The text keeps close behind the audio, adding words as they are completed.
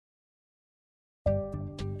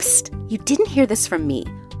Psst, you didn't hear this from me,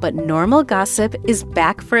 but Normal Gossip is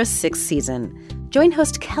back for a 6th season. Join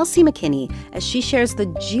host Kelsey McKinney as she shares the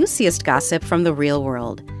juiciest gossip from the real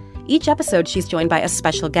world. Each episode, she's joined by a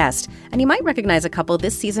special guest, and you might recognize a couple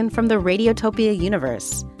this season from the Radiotopia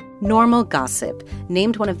universe. Normal Gossip,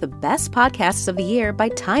 named one of the best podcasts of the year by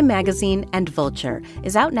Time Magazine and Vulture,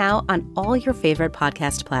 is out now on all your favorite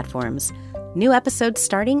podcast platforms. New episodes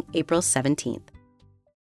starting April 17th.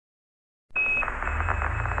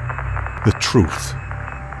 The truth.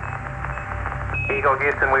 Eagle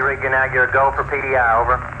Houston, we read you now. You're a go for PDI,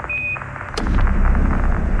 over.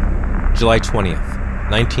 July 20th,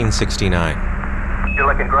 1969. You're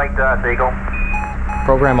looking great to us, Eagle.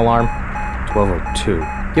 Program alarm. 1202.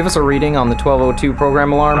 Give us a reading on the 1202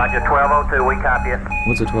 program alarm. Roger, 1202, we copy it.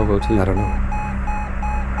 What's a 1202? I don't know.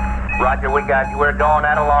 Roger, we got you. We're going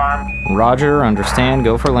at alarm. Roger, understand,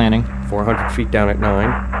 go for landing. 400 feet down at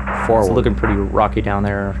 9. Forward. It's looking pretty rocky down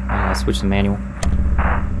there. Switch the manual.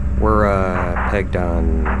 We're pegged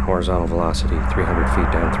on horizontal velocity, 300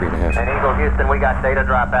 feet down, 3.5. And Eagle Houston, we got data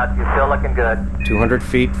dropout. You're still looking good. 200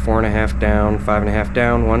 feet, 4.5 down, 5.5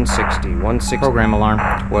 down, 160, 160. Program alarm.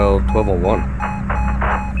 1201.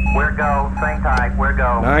 We're go, same type, we're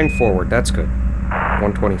go. 9 forward, that's good.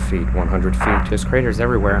 120 feet, 100 feet. There's craters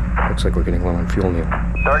everywhere. Looks like we're getting low on fuel, Neil.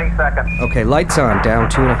 30 seconds. Okay, lights on, down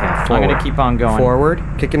 2.5. Forward. I'm gonna keep on going. Forward,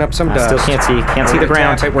 kicking up some dust. Still can't see the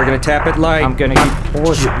ground. We're gonna tap it light. I'm gonna keep...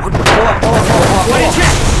 Pull up.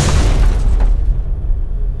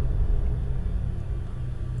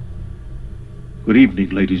 Good evening,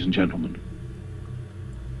 ladies and gentlemen.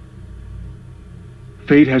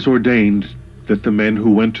 Fate has ordained that the men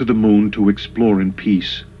who went to the moon to explore in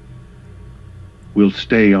peace will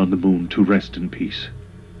stay on the moon to rest in peace.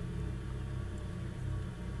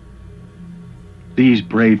 These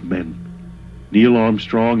brave men, Neil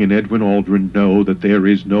Armstrong and Edwin Aldrin, know that there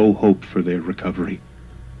is no hope for their recovery.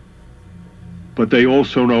 But they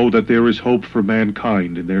also know that there is hope for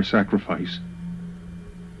mankind in their sacrifice.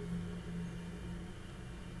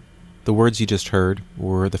 The words you just heard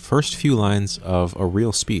were the first few lines of a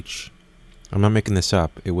real speech. I'm not making this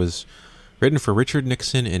up. It was written for Richard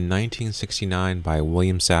Nixon in 1969 by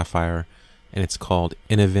William Safire, and it's called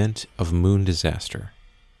An Event of Moon Disaster.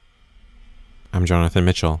 I'm Jonathan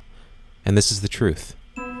Mitchell, and this is The Truth.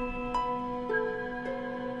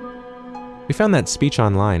 We found that speech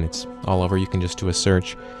online. It's all over. You can just do a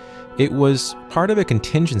search. It was part of a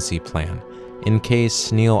contingency plan in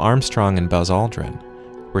case Neil Armstrong and Buzz Aldrin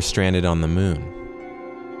were stranded on the moon.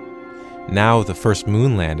 Now, the first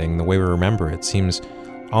moon landing, the way we remember it, seems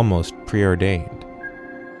almost preordained.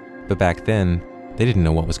 But back then, they didn't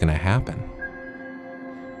know what was going to happen.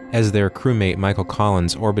 As their crewmate Michael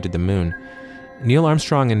Collins orbited the moon, Neil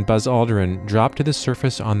Armstrong and Buzz Aldrin dropped to the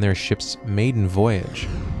surface on their ship's maiden voyage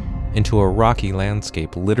into a rocky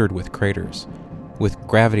landscape littered with craters, with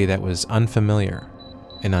gravity that was unfamiliar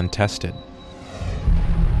and untested.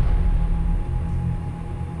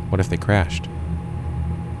 What if they crashed?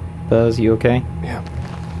 Buzz, you okay? Yeah.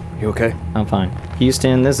 You okay? I'm fine.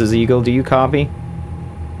 Houston, this is Eagle. Do you copy?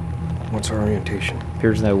 What's our orientation?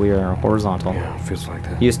 Appears that we are horizontal. Yeah, feels like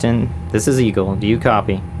that. Houston, this is Eagle. Do you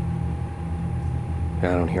copy?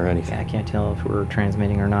 Yeah, I don't hear anything. I can't tell if we're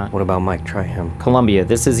transmitting or not. What about Mike? Try him. Columbia,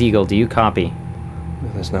 this is Eagle. Do you copy?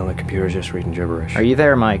 That's not like computer's just reading gibberish. Are you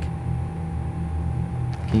there, Mike?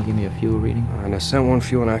 Can you give me a fuel reading? And I sent one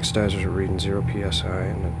fuel and oxidizers are reading 0 psi.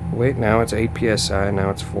 And wait, now it's 8 psi, now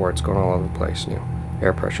it's 4. It's going all over the place. You know,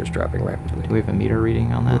 air pressure's dropping rapidly. Do we have a meter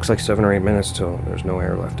reading on that? Looks like 7 or 8 minutes till there's no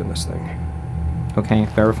air left in this thing. Okay,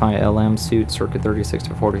 verify LM suit, circuit 36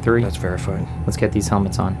 to 43. That's verified. Let's get these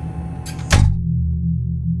helmets on.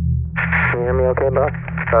 Can you hear me okay, Buck?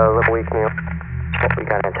 A little weak, Neil. Well, we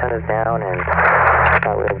got antennas down and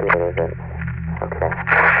not real good, is it? Okay.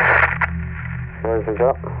 Yours is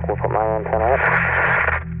up. We'll put my antenna up.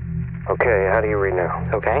 Okay, how do you read now?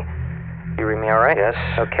 Okay. You read me all right? Yes.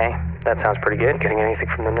 Okay. That sounds pretty good. Getting anything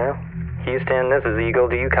from them now? Houston, this is Eagle.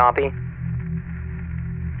 Do you copy?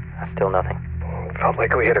 Still nothing. Felt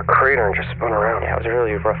like we hit a crater and just spun around. Yeah, it was a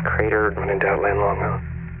really rough crater. When in doubt, land long, huh?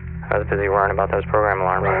 I was busy worrying about those program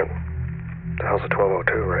alarms. Right. The hell's a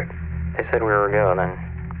 1202, right? They said we were go, then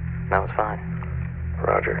that was fine.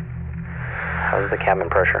 Roger. How's the cabin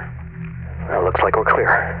pressure? Well, looks like we're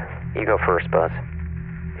clear. You go first, Buzz.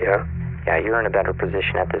 Yeah? Yeah, you're in a better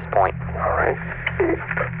position at this point. All right.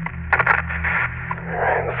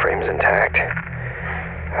 The frame's intact.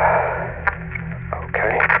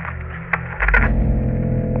 Okay.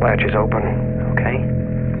 Latch is open. Okay.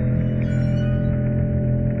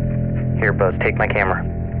 Here, Buzz, take my camera.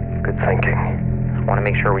 Good thinking. I want to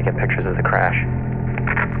make sure we get pictures of the crash.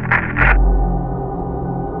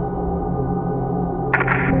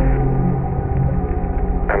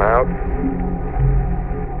 I'm out.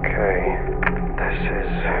 Okay. This is...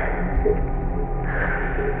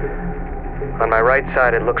 On my right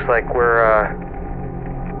side, it looks like we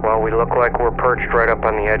look like we're perched right up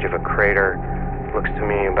on the edge of a crater. Looks to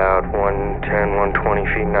me about 110, 120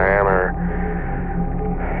 feet in diameter.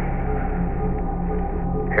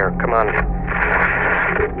 Here, come on.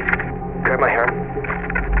 Grab my hair.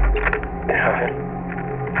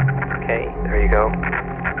 Okay, there you go.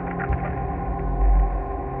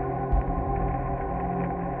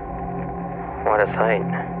 What a sight.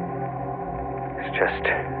 It's just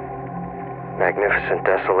magnificent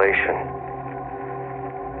desolation.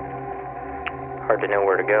 Hard to know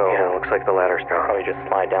where to go. Yeah, it looks like the ladder's gone. Probably just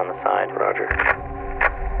slide down the side. Roger.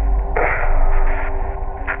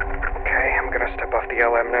 Okay, I'm gonna step off the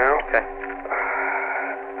LM now. Okay.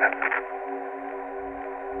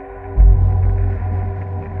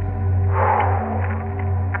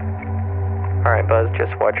 Alright, Buzz,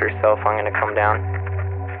 just watch yourself. I'm gonna come down.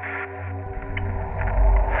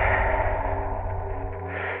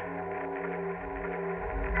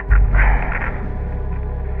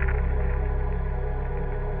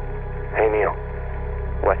 Hey, Neil.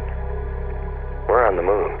 What? We're on the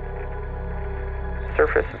moon. The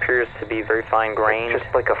surface appears to be very fine-grained. It's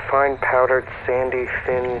just like a fine powdered, sandy,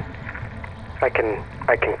 thin... I can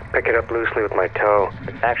pick it up loosely with my toe.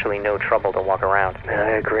 It's actually no trouble to walk around. Yeah,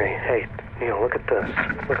 I agree. Hey, Neil, look at this.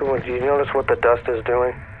 Look at what... Do you notice what the dust is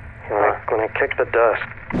doing? When I kick the dust...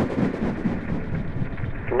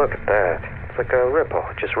 Look at that. It's like a ripple.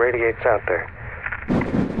 It just radiates out there.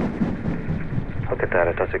 Look at that.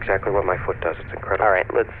 It does exactly what my foot does. It's incredible. All right,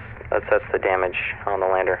 let's assess the damage on the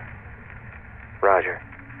lander. Roger.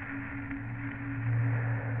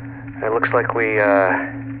 It looks like we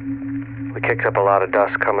kicked up a lot of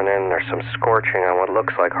dust coming in. There's some scorching on what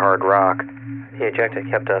looks like hard rock. The ejecta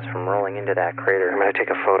kept us from rolling into that crater. I'm going to take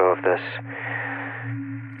a photo of this.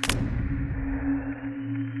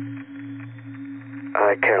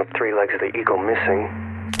 I count 3 legs of the eagle missing.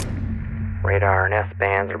 Radar and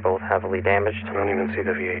S-bands are both heavily damaged. I don't even see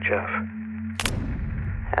the VHF.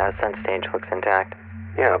 Ascent stage looks intact.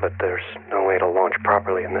 Yeah, but there's no way to launch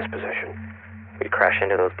properly in this position. We'd crash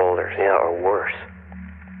into those boulders. Yeah, or worse.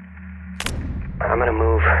 I'm gonna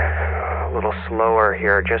move a little slower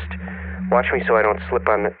here. Just watch me so I don't slip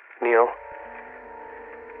on the... Neil?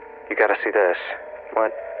 You gotta see this.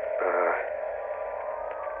 What?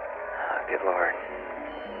 Good Lord.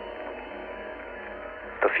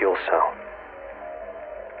 The fuel cell.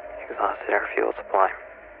 Exhausted our fuel supply.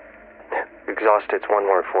 Exhausted's one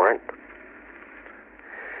word for it.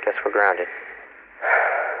 Guess we're grounded.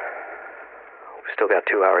 We've still got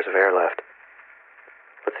 2 hours of air left.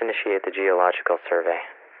 Let's initiate the geological survey.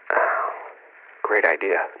 Great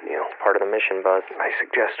idea, Neil. It's part of the mission, Buzz. I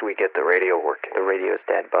suggest we get the radio working. The radio's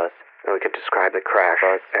dead, Buzz. And we could describe the crash,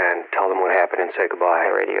 Buzz, and tell them what happened and say goodbye.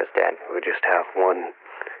 The radio's dead. We just have one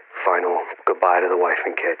final goodbye to the wife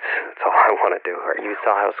and kids. That's all I want to do. You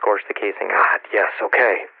saw how scorched the casing is. God, yes,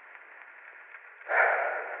 okay.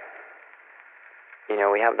 You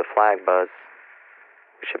know, we have the flag, Buzz.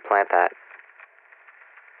 We should plant that.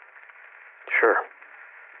 Sure.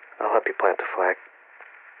 I'll help you plant the flag.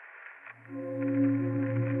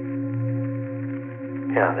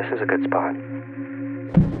 Yeah, this is a good spot. See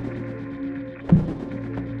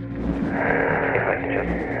if I can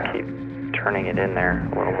just keep turning it in there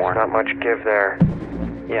a little more. Not much give there.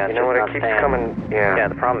 Yeah, you know what? It keeps coming. Yeah,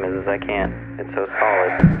 the problem is I can't. It's so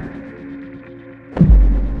solid.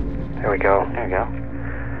 There we go. There we go.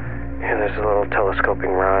 Yeah, there's a little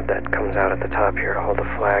telescoping rod that comes out at the top here to hold the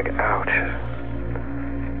flag out.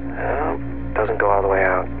 Doesn't go all the way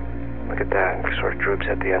out. Look at that. It sort of droops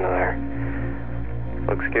at the end of there.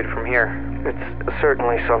 Looks good from here. It's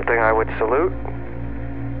certainly something I would salute.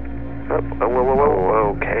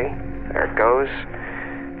 Whoa. Okay. There it goes.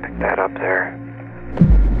 Pick that up there.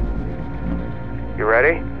 You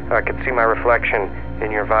ready? I can see my reflection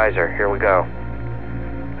in your visor. Here we go.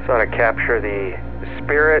 So to capture the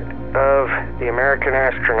spirit of the American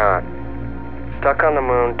astronaut. Stuck on the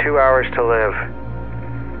moon, 2 hours to live.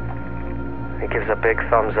 He gives a big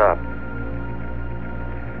thumbs up.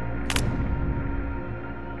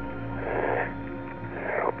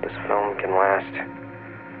 I hope this film can last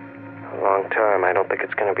a long time. I don't think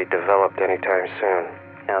it's going to be developed anytime soon.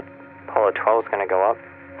 Yeah, Apollo 12 is going to go up.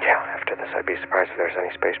 Yeah, after this, I'd be surprised if there's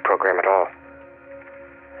any space program at all.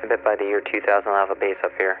 I bet by the year 2000 I'll have a base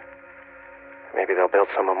up here. Maybe they'll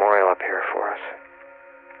build some memorial up here for us.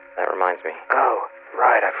 That reminds me. Oh,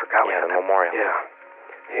 right, I forgot. Yeah, the memorial. Yeah.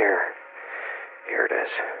 Here it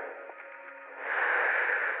is.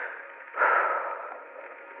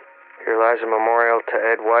 Here lies a memorial to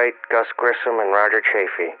Ed White, Gus Grissom, and Roger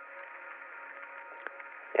Chafee.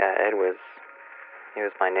 Yeah, he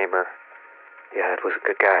was my neighbor. Yeah, Ed was a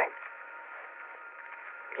good guy.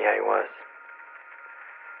 Yeah, he was.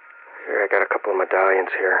 Here, I got a couple of medallions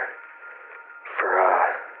here for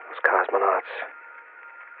those cosmonauts.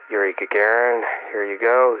 Yuri Gagarin, here you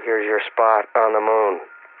go. Here's your spot on the moon.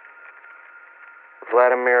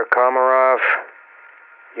 Vladimir Komarov,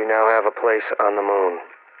 you now have a place on the moon.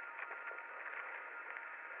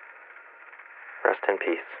 Rest in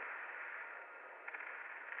peace.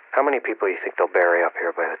 How many people do you think they'll bury up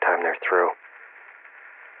here by the time they're through?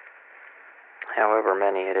 However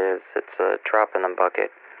many it is, it's a drop in the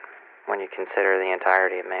bucket when you consider the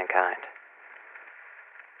entirety of mankind.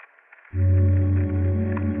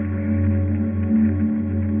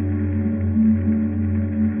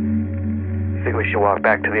 You think we should walk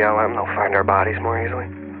back to the LM? They'll find our bodies more easily?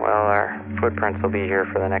 Well, our footprints will be here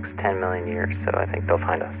for the next 10 million years, so I think they'll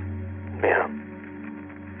find us. Yeah.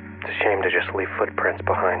 It's a shame to just leave footprints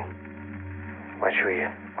behind. Why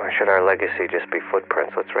should our legacy just be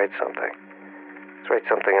footprints? Let's write something. Let's write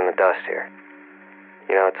something in the dust here.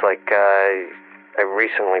 You know, it's like, I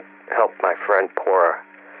recently helped my friend pour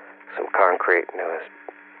some concrete into his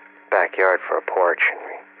backyard for a porch, and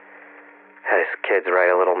we had his kids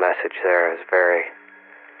write a little message there. It's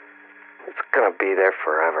gonna be there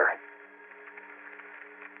forever.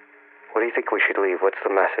 What do you think we should leave? What's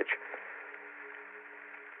the message?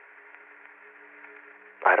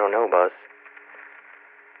 I don't know, Buzz.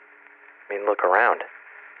 I mean, look around.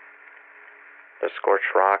 There's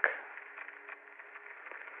scorched rock.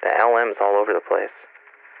 The LM's all over the place.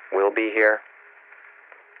 We'll be here.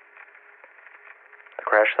 The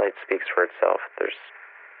crash site speaks for itself. There's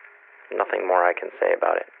nothing more I can say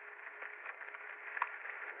about it.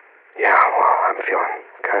 Yeah, well, I'm feeling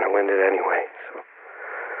kind of winded anyway, so...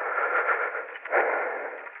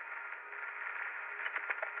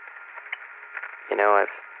 You know,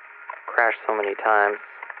 I've crashed so many times.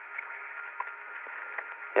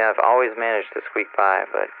 Yeah, I've always managed to squeak by,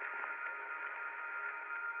 but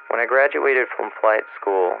when I graduated from flight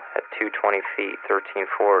school at 220 feet, 13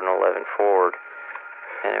 forward and 11 forward,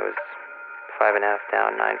 and it was 5.5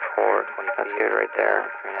 down, 9 forward, that's good right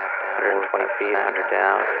there. 120 feet, 100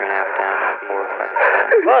 down, 3.5 down, 9 forward, 5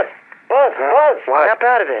 down. Buzz! What? Snap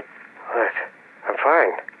out of it. What? I'm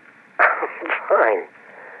fine. I'm fine.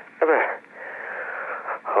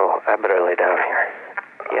 I better lay down here.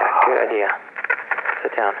 Yeah, good idea.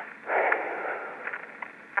 Sit down.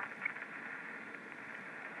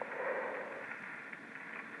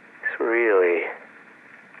 It's really,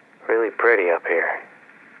 really pretty up here.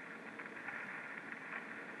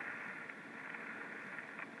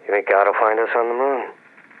 You think God will find us on the moon?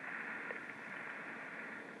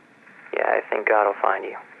 Yeah, I think God will find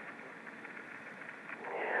you.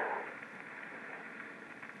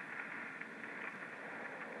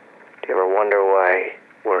 Do you ever wonder why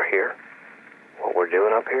we're here? What we're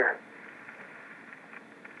doing up here?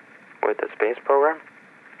 With the space program?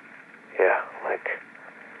 Yeah, like...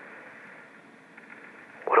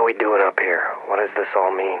 What are we doing up here? What does this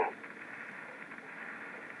all mean?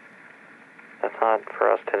 That's not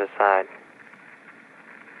for us to decide.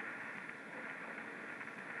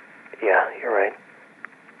 Yeah, you're right.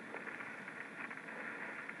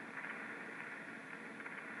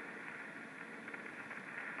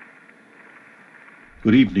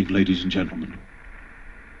 Good evening, ladies and gentlemen.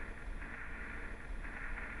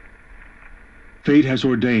 Fate has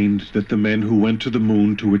ordained that the men who went to the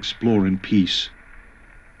moon to explore in peace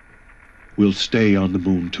will stay on the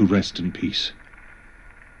moon to rest in peace.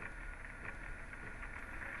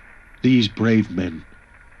 These brave men,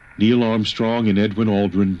 Neil Armstrong and Edwin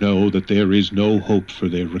Aldrin, know that there is no hope for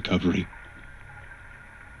their recovery.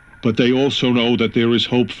 But they also know that there is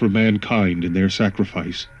hope for mankind in their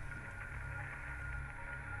sacrifice.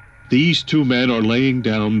 These two men are laying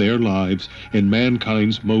down their lives in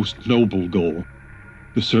mankind's most noble goal,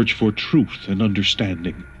 the search for truth and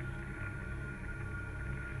understanding.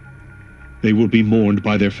 They will be mourned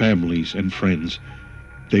by their families and friends.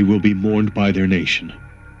 They will be mourned by their nation.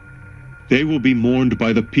 They will be mourned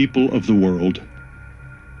by the people of the world.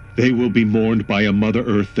 They will be mourned by a Mother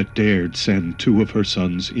Earth that dared send two of her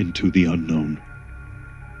sons into the unknown.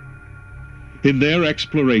 In their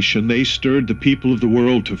exploration, they stirred the people of the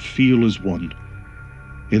world to feel as one.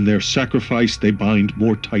 In their sacrifice, they bind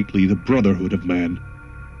more tightly the brotherhood of man.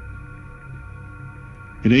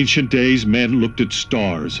 In ancient days, men looked at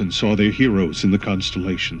stars and saw their heroes in the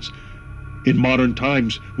constellations. In modern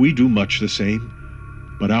times, we do much the same,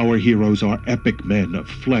 but our heroes are epic men of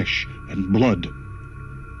flesh and blood.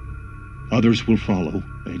 Others will follow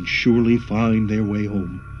and surely find their way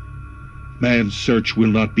home. Man's search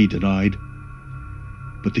will not be denied,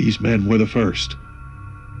 but these men were the first,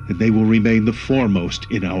 and they will remain the foremost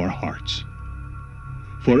in our hearts.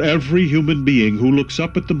 For every human being who looks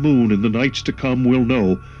up at the moon in the nights to come will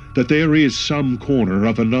know that there is some corner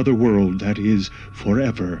of another world that is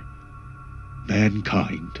forever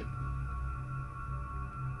mankind.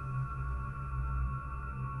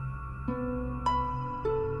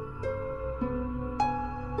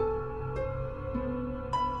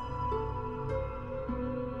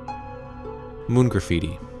 Moon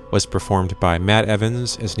Graffiti was performed by Matt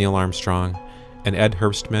Evans as Neil Armstrong and Ed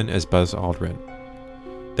Herbstman as Buzz Aldrin.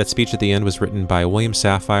 That speech at the end was written by William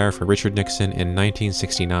Safire for Richard Nixon in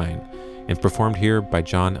 1969 and performed here by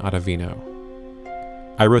John Ottavino.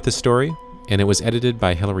 I wrote this story, and it was edited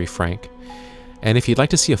by Hilary Frank. And if you'd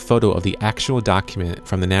like to see a photo of the actual document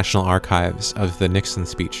from the National Archives of the Nixon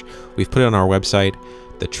speech, we've put it on our website,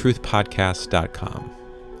 thetruthpodcast.com.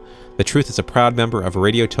 The Truth is a proud member of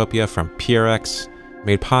Radiotopia from PRX,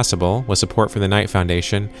 made possible with support from the Knight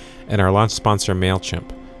Foundation and our launch sponsor MailChimp,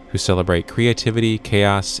 who celebrate creativity,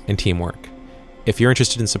 chaos, and teamwork. If you're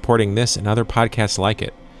interested in supporting this and other podcasts like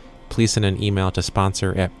it, please send an email to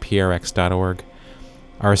sponsor@prx.org.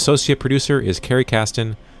 Our associate producer is Carrie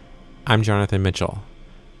Caston. I'm Jonathan Mitchell,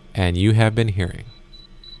 and you have been hearing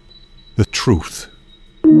The Truth.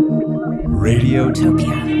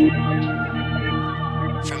 Radiotopia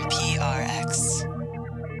from PRX.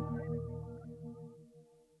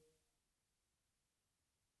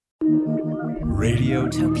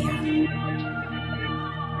 Radiotopia.